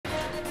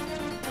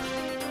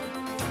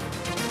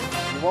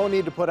Won't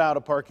need to put out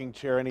a parking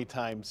chair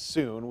anytime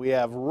soon. We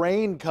have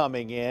rain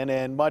coming in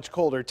and much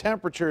colder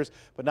temperatures,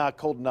 but not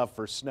cold enough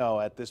for snow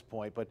at this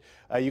point. But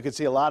you can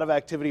see a lot of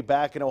activity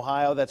back in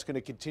Ohio. That's going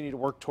to continue to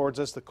work towards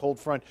us. The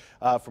cold front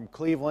from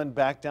Cleveland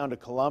back down to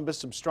Columbus.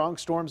 Some strong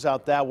storms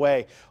out that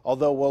way,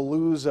 although we'll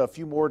lose a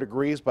few more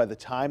degrees by the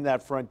time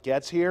that front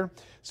gets here.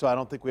 So I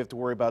don't think we have to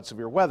worry about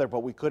severe weather,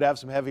 but we could have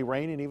some heavy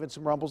rain and even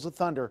some rumbles of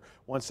thunder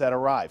once that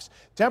arrives.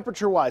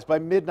 Temperature-wise, by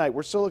midnight,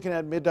 we're still looking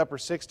at mid to upper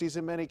 60s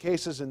in many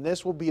cases, and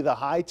this will be the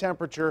high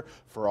temperature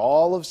for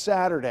all of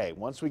Saturday.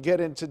 Once we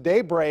get into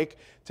daybreak,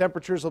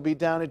 temperatures will be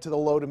down into the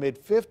low to mid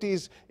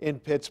 50s in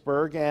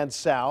Pittsburgh and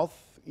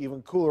south.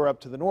 Even cooler up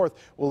to the north.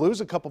 We'll lose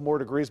a couple more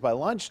degrees by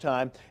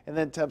lunchtime, and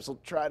then temps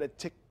will try to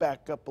tick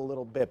back up a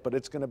little bit, but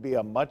it's going to be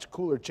a much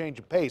cooler change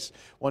of pace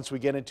once we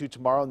get into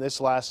tomorrow, and this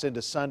lasts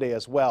into Sunday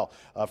as well.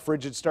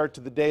 Frigid start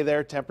to the day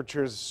there.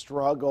 Temperatures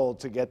struggle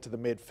to get to the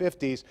mid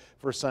 50s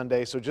for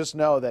Sunday, so just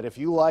know that if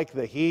you like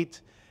the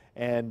heat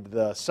and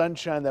the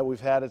sunshine that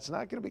we've had, it's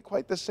not going to be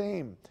quite the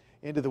same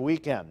into the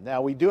weekend.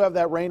 Now, we do have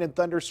that rain and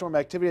thunderstorm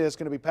activity that's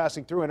going to be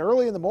passing through, and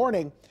early in the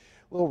morning,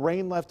 a little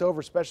rain left over,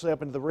 especially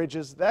up into the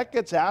ridges. That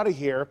gets out of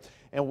here,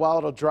 and while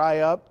it'll dry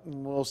up,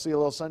 and we'll see a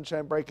little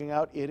sunshine breaking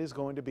out, it is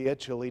going to be a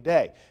chilly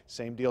day.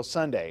 Same deal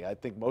Sunday. I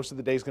think most of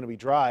the day is going to be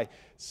dry.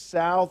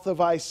 South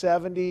of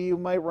I-70, you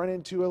might run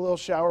into a little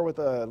shower with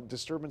a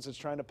disturbance that's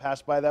trying to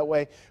pass by that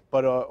way.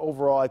 But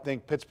overall, I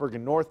think Pittsburgh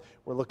and north,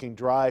 we're looking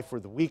dry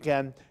for the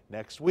weekend.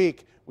 Next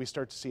week, we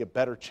start to see a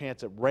better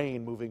chance at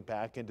rain moving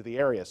back into the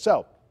area.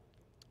 So,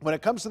 when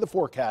it comes to the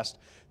forecast,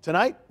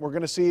 tonight we're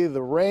going to see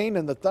the rain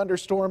and the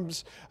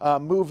thunderstorms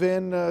move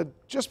in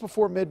just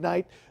before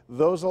midnight.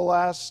 Those will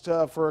last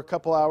for a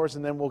couple hours,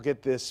 and then we'll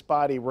get this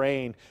spotty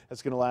rain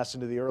that's going to last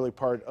into the early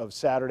part of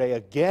Saturday.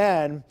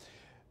 Again,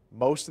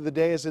 most of the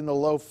day is in the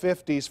low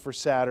 50s for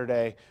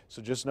Saturday,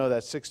 so just know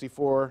that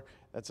 64,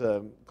 that's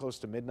a close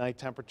to midnight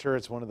temperature.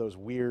 It's one of those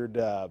weird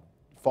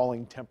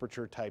falling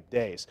temperature type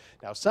days.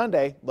 Now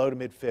Sunday, low to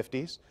mid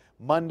 50s.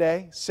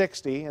 Monday,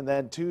 60, and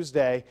then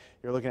Tuesday,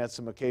 you're looking at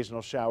some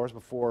occasional showers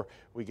before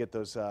we get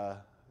those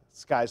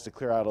skies to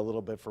clear out a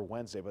little bit for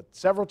Wednesday. But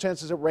several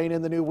chances of rain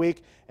in the new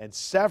week and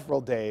several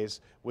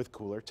days with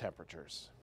cooler temperatures.